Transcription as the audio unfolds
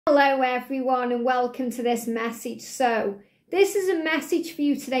Hello everyone and welcome to this message. So this is a message for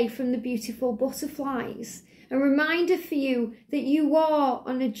you today from the beautiful butterflies. A reminder for you that you are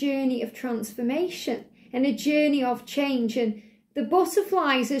on a journey of transformation and a journey of change. And the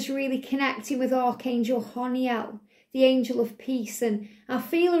butterflies is really connecting with Archangel Honiel, the angel of peace. And I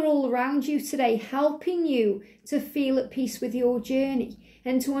feel her all around you today, helping you to feel at peace with your journey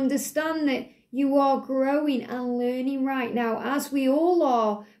and to understand that you are growing and learning right now, as we all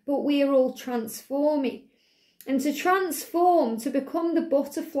are, but we are all transforming. And to transform, to become the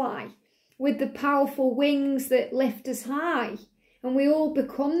butterfly with the powerful wings that lift us high, and we all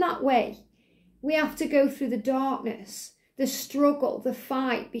become that way, we have to go through the darkness, the struggle, the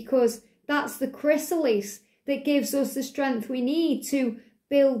fight, because that's the chrysalis that gives us the strength we need to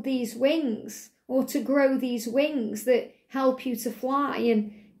build these wings, or to grow these wings that help you to fly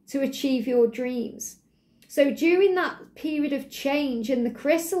and to achieve your dreams. So during that period of change in the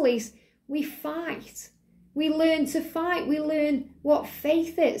chrysalis, we fight. We learn to fight. We learn what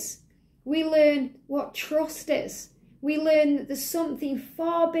faith is. We learn what trust is. We learn that there's something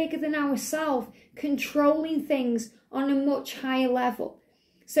far bigger than ourselves controlling things on a much higher level.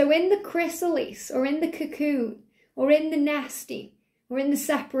 So in the chrysalis, or in the cocoon, or in the nesting, or in the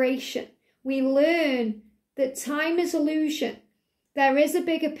separation, we learn that time is illusion. There is a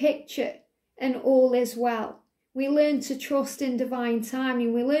bigger picture and all is well. We learn to trust in divine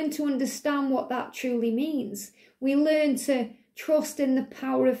timing. We learn to understand what that truly means. We learn to trust in the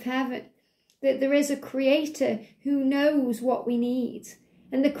power of heaven, that there is a creator who knows what we need.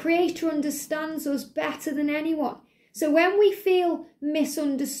 And the creator understands us better than anyone. So when we feel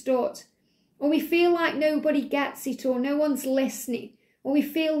misunderstood, or we feel like nobody gets it, or no one's listening, or we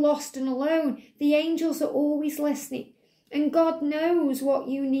feel lost and alone, the angels are always listening. And God knows what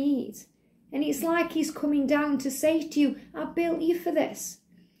you need. And it's like he's coming down to say to you, I built you for this.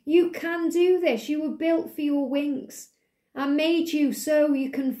 You can do this. You were built for your wings. I made you so you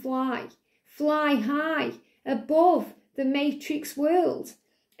can fly. Fly high above the matrix world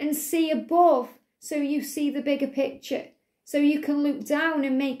and see above so you see the bigger picture. So you can look down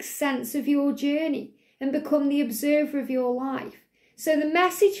and make sense of your journey and become the observer of your life. So the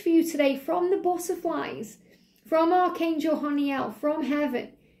message for you today from the butterflies, from Archangel Honiel, from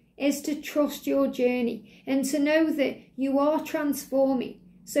heaven, is to trust your journey and to know that you are transforming.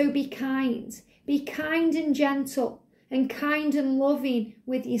 So be kind and gentle, and kind and loving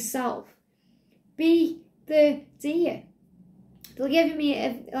with yourself. Be the deer. They're giving me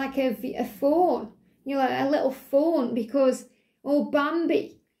a fawn, a little fawn, because, or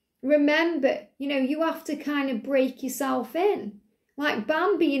Bambi. Remember, you have to kind of break yourself in. Like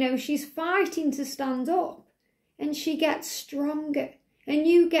Bambi, she's fighting to stand up. And she gets stronger. And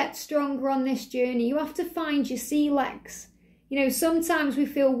you get stronger on this journey. You have to find your sea legs. Sometimes we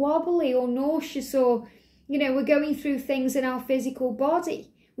feel wobbly or nauseous, or, we're going through things in our physical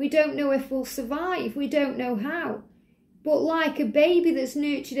body. We don't know if we'll survive. We don't know how. But like a baby that's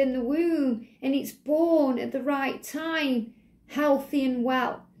nurtured in the womb and it's born at the right time, healthy and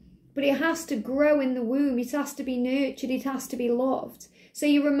well. But it has to grow in the womb. It has to be nurtured. It has to be loved. So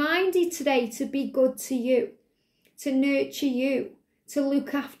you're reminded today to be good to you, to nurture you, to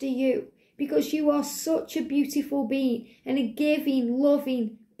look after you, because you are such a beautiful being and a giving,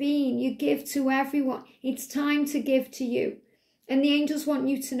 loving being. You give to everyone. It's time to give to you. And the angels want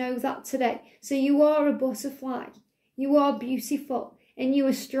you to know that today. So you are a butterfly. You are beautiful and you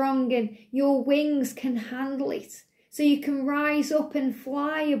are strong, and your wings can handle it. So you can rise up and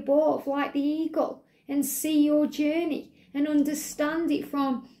fly above like the eagle and see your journey and understand it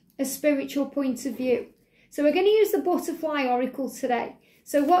from a spiritual point of view. So we're going to use the butterfly oracle today.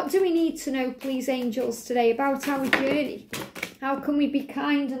 So what do we need to know, please, angels, today about our journey? How can we be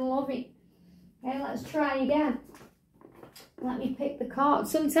kind and loving? Okay, let's try again. Let me pick the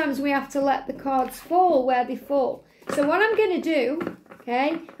cards. Sometimes we have to let the cards fall where they fall. So what I'm going to do,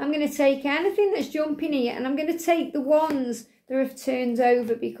 okay, I'm going to take anything that's jumping here, and I'm going to take the ones that have turned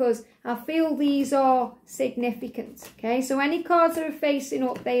over, because I feel these are significant. Okay, so any cards that are facing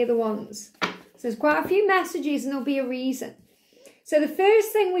up, they are the ones. So there's quite a few messages and there'll be a reason. So the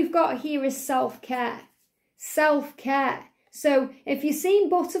first thing we've got here is self-care. Self-care. So if you're seeing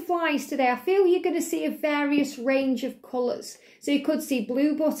butterflies today, I feel you're going to see a various range of colours. So you could see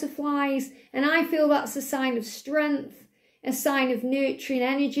blue butterflies, and I feel that's a sign of strength, a sign of nurturing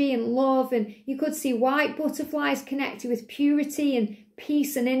energy and love. And you could see white butterflies connected with purity and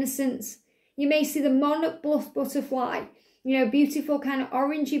peace and innocence. You may see the monarch butterfly, beautiful kind of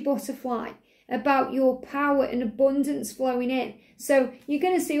orangey butterfly, about your power and abundance flowing in. So you're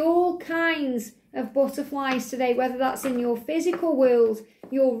going to see all kinds of butterflies today, whether that's in your physical world,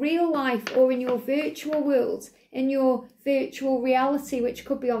 your real life or in your virtual world, in your virtual reality, which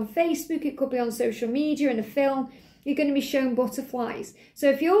could be on Facebook, it could be on social media, in a film, you're going to be shown butterflies. So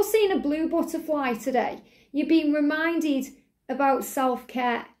if you're seeing a blue butterfly today, you're being reminded about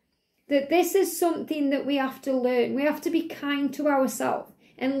self-care, that this is something that we have to learn. We have to be kind to ourselves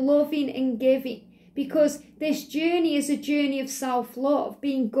and loving and giving, because this journey is a journey of self-love,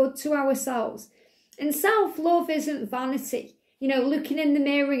 being good to ourselves. And self-love isn't vanity, you know, looking in the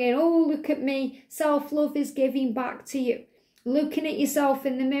mirror and, oh, look at me. Self-love is giving back to you, looking at yourself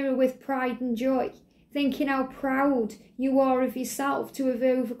in the mirror with pride and joy, thinking how proud you are of yourself to have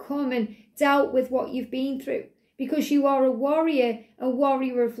overcome and dealt with what you've been through, because you are a warrior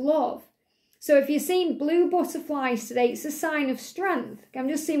of love. So if you're seeing blue butterflies today, it's a sign of strength. I'm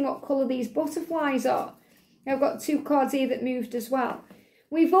just seeing what colour these butterflies are. I've got 2 cards here that moved as well.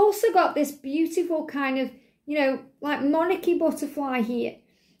 We've also got this beautiful kind of, you know, like monarchy butterfly here.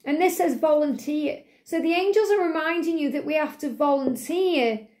 And this says volunteer. So the angels are reminding you that we have to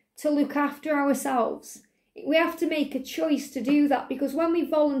volunteer to look after ourselves. We have to make a choice to do that, because when we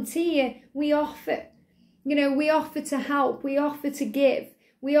volunteer, we offer. You know, we offer to help, we offer to give,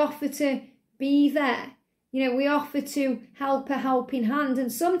 we offer to be there. You know, we offer to help a helping hand,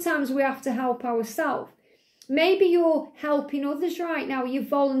 and sometimes we have to help ourselves. Maybe you're helping others right now, you're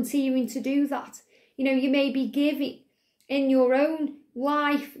volunteering to do that. You know, you may be giving in your own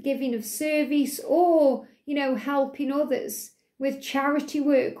life, giving of service, or, you know, helping others with charity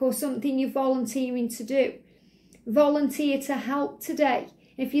work or something you're volunteering to do. Volunteer to help today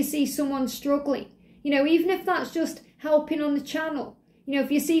if you see someone struggling. You know, even if that's just helping on the channel. You know,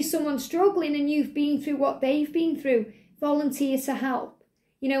 if you see someone struggling and you've been through what they've been through, volunteer to help.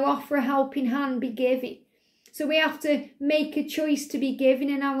 You know, offer a helping hand, be giving. So we have to make a choice to be giving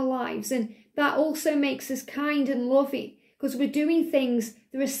in our lives. And that also makes us kind and loving, because we're doing things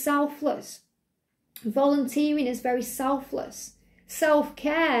that are selfless. Volunteering is very selfless.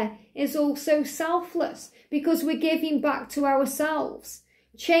 Self-care is also selfless, because we're giving back to ourselves.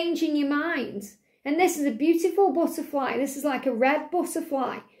 Changing your mind. And this is a beautiful butterfly. This is like a red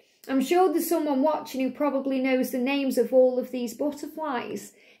butterfly. I'm sure there's someone watching who probably knows the names of all of these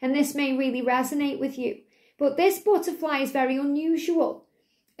butterflies, and this may really resonate with you. But this butterfly is very unusual,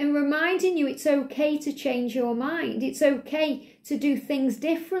 and reminding you it's okay to change your mind. It's okay to do things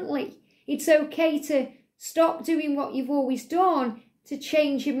differently. It's okay to stop doing what you've always done, to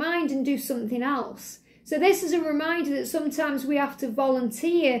change your mind and do something else. So this is a reminder that sometimes we have to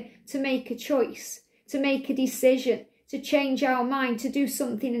volunteer to make a choice, to make a decision, to change our mind, to do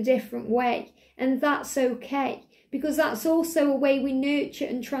something a different way. And that's okay, because that's also a way we nurture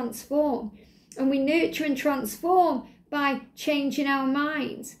and transform. And we nurture and transform by changing our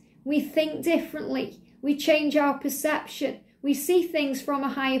minds. We think differently. We change our perception. We see things from a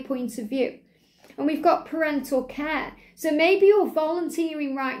higher point of view. And we've got parental care. So maybe you're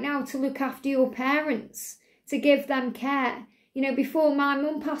volunteering right now to look after your parents, to give them care. You know, before my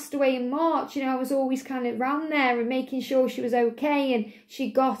mum passed away in March, you know, I was always kind of around there and making sure she was okay and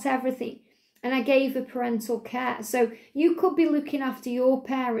she got everything. And I gave her parental care. So you could be looking after your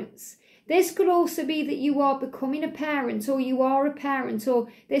parents. This could also be that you are becoming a parent, or you are a parent, or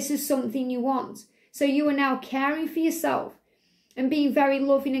this is something you want. So you are now caring for yourself and being very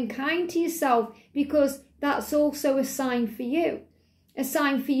loving and kind to yourself, because that's also a sign for you. A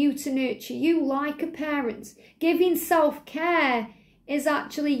sign for you to nurture you like a parent. Giving self-care is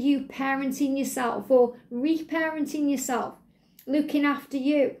actually you parenting yourself or reparenting yourself, looking after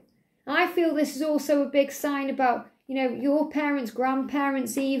you. I feel this is also a big sign about, you know, your parents,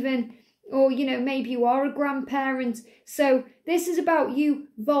 grandparents even, or, you know, maybe you are a grandparent. So this is about you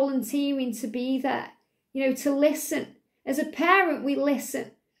volunteering to be there, you know, to listen. As a parent, we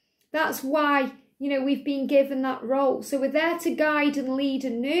listen. That's why, you know, we've been given that role. So we're there to guide and lead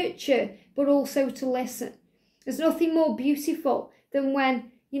and nurture, but also to listen. There's nothing more beautiful than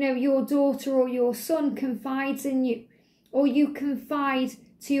when, you know, your daughter or your son confides in you, or you confide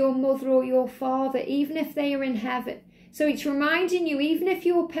to your mother or your father, even if they are in heaven. So it's reminding you, even if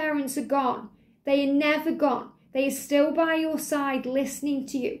your parents are gone, they are never gone. They are still by your side listening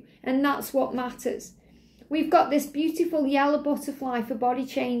to you, and that's what matters. We've got this beautiful yellow butterfly for body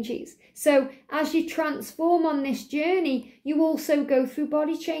changes. So as you transform on this journey, you also go through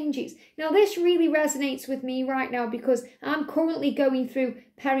body changes. Now this really resonates with me right now, because I'm currently going through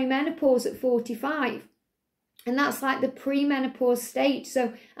perimenopause at 45. And that's like the pre-menopause stage.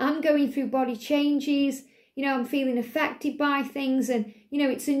 So I'm going through body changes. You know, I'm feeling affected by things, and, you know,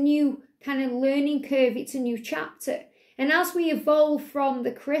 it's a new kind of learning curve. It's a new chapter. And as we evolve from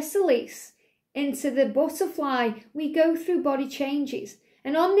the chrysalis into the butterfly, we go through body changes.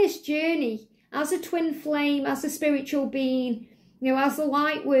 And on this journey, as a twin flame, as a spiritual being, as a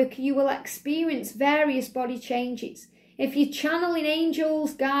light worker, you will experience various body changes. If you're channeling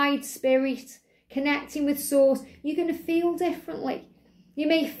angels, guides, spirit, connecting with source, you're going to feel differently. You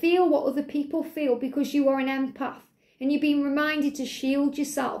may feel what other people feel because you are an empath and you're being reminded to shield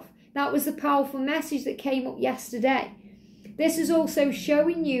yourself. That was the powerful message that came up yesterday. This is also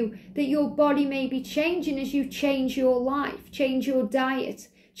showing you that your body may be changing as you change your life, change your diet,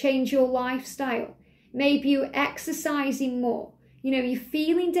 change your lifestyle. Maybe you're exercising more. You're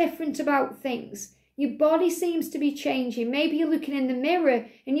feeling different about things. Your body seems to be changing. Maybe you're looking in the mirror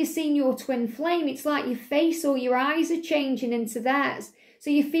and you're seeing your twin flame. It's like your face or your eyes are changing into theirs. So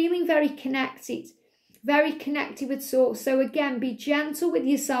you're feeling very connected with source. So again, be gentle with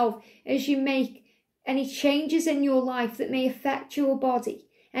yourself as you make any changes in your life that may affect your body.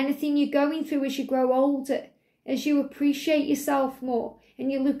 Anything you're going through as you grow older, as you appreciate yourself more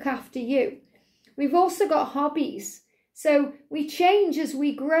and you look after you. We've also got hobbies. So we change as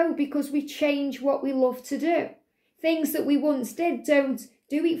we grow because we change what we love to do. Things that we once did don't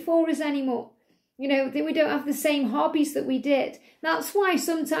do it for us anymore. That we don't have the same hobbies that we did. That's why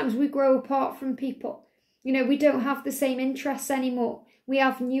sometimes we grow apart from people. We don't have the same interests anymore. We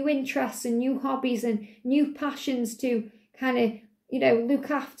have new interests and new hobbies and new passions to kind of,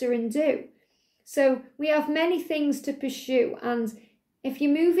 look after and do. So we have many things to pursue. And if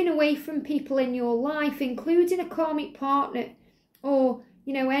you're moving away from people in your life, including a karmic partner or,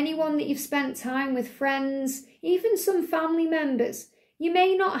 anyone that you've spent time with, friends, even some family members, you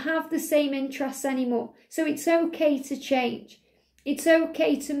may not have the same interests anymore. So it's okay to change. It's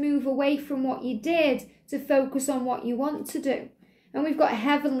okay to move away from what you did to focus on what you want to do. And we've got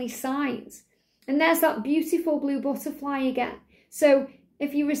heavenly signs. And there's that beautiful blue butterfly again. So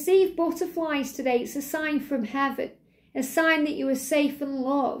if you receive butterflies today, it's a sign from heaven, a sign that you are safe and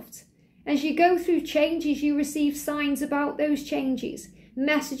loved. As you go through changes, you receive signs about those changes,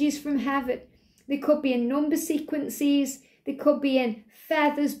 messages from heaven. They could be in number sequences, they could be in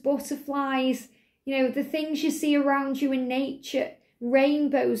feathers, butterflies, the things you see around you in nature,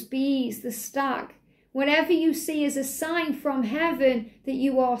 rainbows, bees, the stag. Whatever you see is a sign from heaven that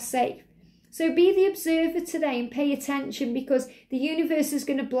you are safe. So be the observer today and pay attention, because the universe is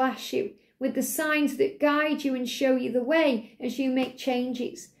going to bless you with the signs that guide you and show you the way as you make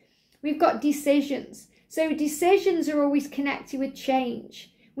changes. We've got decisions. So decisions are always connected with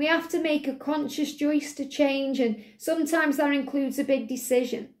change. We have to make a conscious choice to change, and sometimes that includes a big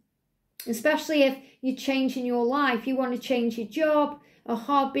decision. Especially if you're changing your life. You want to change your job, a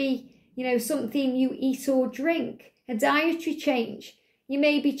hobby, something you eat or drink, a dietary change. You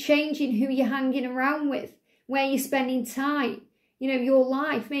may be changing who you're hanging around with, where you're spending time, your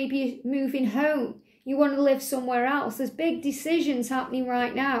life. Maybe you're moving home. You want to live somewhere else. There's big decisions happening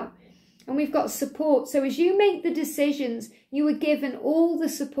right now. And we've got support. So as you make the decisions, you are given all the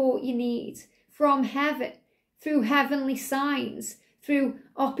support you need from heaven, through heavenly signs, through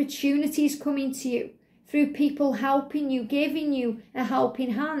opportunities coming to you, through people helping you, giving you a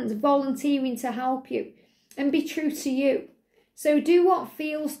helping hand, volunteering to help you, and be true to you. So do what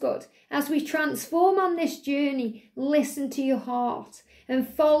feels good. As we transform on this journey, listen to your heart and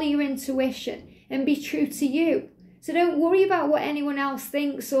follow your intuition and be true to you. So don't worry about what anyone else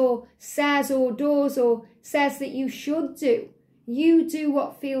thinks or says or does or says that you should do. You do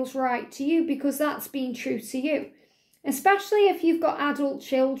what feels right to you, because that's being true to you. Especially if you've got adult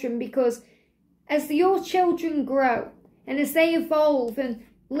children, because as your children grow and as they evolve and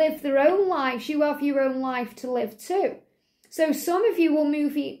live their own lives, you have your own life to live too. So some of you will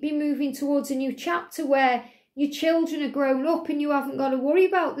be moving towards a new chapter where your children are grown up and you haven't got to worry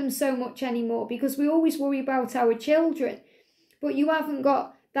about them so much anymore, because we always worry about our children, but you haven't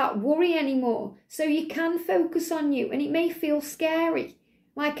got that worry anymore. So you can focus on you, and it may feel scary,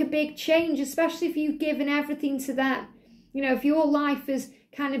 like a big change, especially if you've given everything to them. If your life has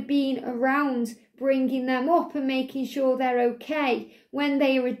kind of been around bringing them up and making sure they're okay when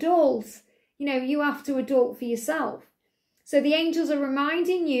they are adults, you have to adult for yourself. So the angels are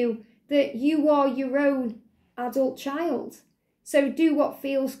reminding you that you are your own adult child. So do what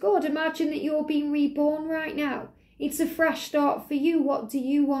feels good. Imagine that you're being reborn right now. It's a fresh start for you. What do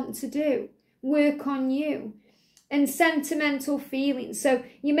you want to do? Work on you. And sentimental feelings. So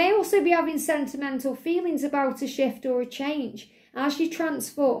you may also be having sentimental feelings about a shift or a change as you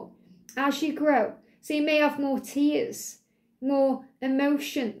transform, as you grow. So you may have more tears, more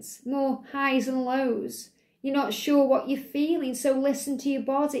emotions, more highs and lows. You're not sure what you're feeling, so listen to your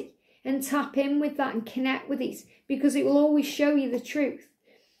body and tap in with that and connect with it, because it will always show you the truth.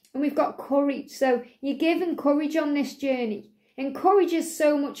 And we've got courage. So you're given courage on this journey. And courage is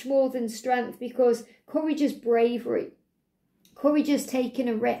so much more than strength, because courage is bravery. Courage is taking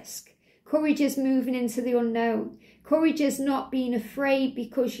a risk. Courage is moving into the unknown. Courage is not being afraid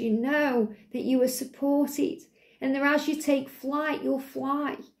because you know that you are supported. And that as you take flight, you'll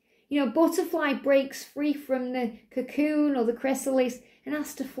fly. You know, butterfly breaks free from the cocoon or the chrysalis and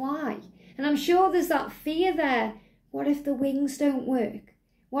has to fly. And I'm sure there's that fear there. What if the wings don't work?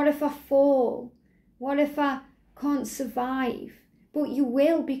 What if I fall? What if I can't survive? But you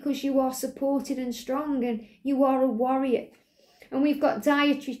will, because you are supported and strong, and you are a warrior. And we've got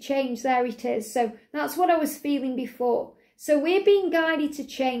dietary change, there it is. So that's what I was feeling before. So we're being guided to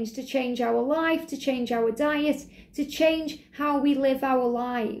change our life, to change our diet, to change how we live our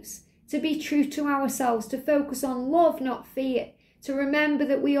lives, to be true to ourselves, to focus on love, not fear, to remember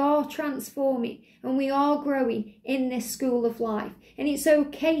that we are transforming and we are growing in this school of life. And it's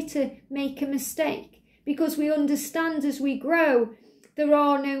okay to make a mistake, because we understand as we grow, there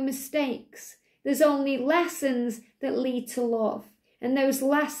are no mistakes. There's only lessons that lead to love. And those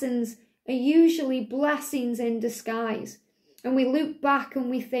lessons are usually blessings in disguise. And we look back and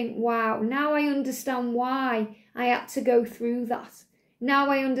we think, wow, now I understand why I had to go through that. Now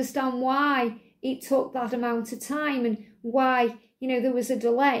I understand why it took that amount of time, and why, there was a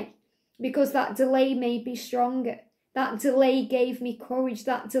delay. Because that delay made me stronger. That delay gave me courage.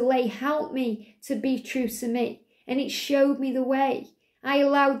 That delay helped me to be true to me. And it showed me the way. I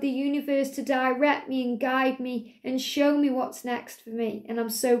allowed the universe to direct me and guide me and show me what's next for me. And I'm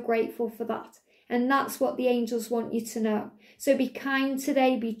so grateful for that. And that's what the angels want you to know. So be kind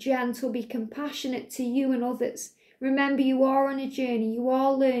today, be gentle, be compassionate to you and others. Remember, you are on a journey, you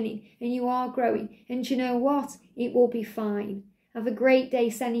are learning, and you are growing. And you know what? It will be fine. Have a great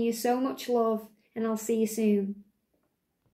day, sending you so much love, and I'll see you soon.